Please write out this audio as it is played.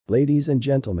Ladies and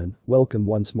gentlemen, welcome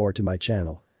once more to my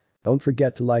channel. Don't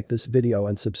forget to like this video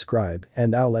and subscribe,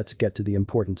 and now let's get to the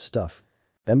important stuff.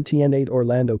 MTN 8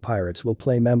 Orlando Pirates will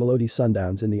play Mamelodi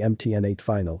Sundowns in the MTN 8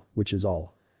 final, which is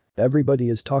all everybody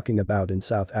is talking about in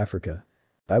South Africa.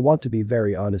 I want to be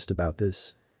very honest about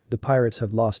this. The Pirates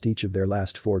have lost each of their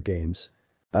last 4 games.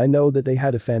 I know that they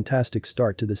had a fantastic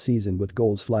start to the season with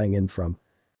goals flying in from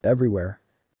everywhere.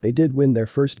 They did win their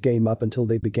first game up until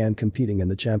they began competing in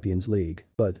the Champions League,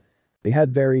 but they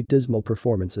had very dismal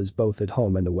performances both at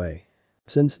home and away.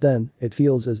 Since then, it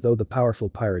feels as though the powerful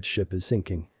Pirates ship is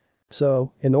sinking.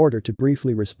 So, in order to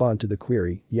briefly respond to the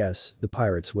query, yes, the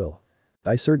Pirates will.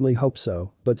 I certainly hope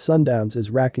so, but Sundowns is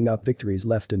racking up victories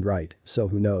left and right, so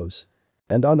who knows.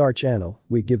 And on our channel,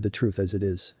 we give the truth as it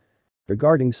is.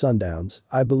 Regarding Sundowns,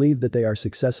 I believe that they are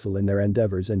successful in their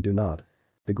endeavors and do not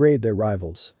degrade their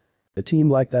rivals. A team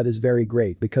like that is very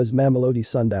great because Mamelodi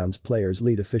Sundowns players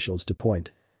lead officials to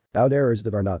point out errors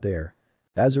that are not there.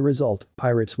 As a result,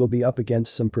 Pirates will be up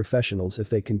against some professionals if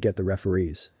they can get the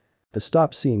referees to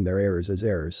stop seeing their errors as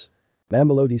errors.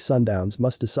 Mamelodi Sundowns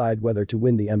must decide whether to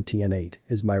win the MTN 8,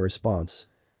 is my response.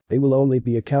 They will only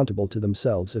be accountable to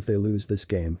themselves if they lose this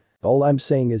game. All I'm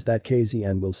saying is that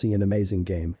KZN will see an amazing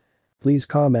game. Please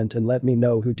comment and let me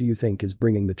know who do you think is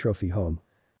bringing the trophy home.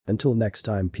 Until next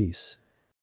time, peace.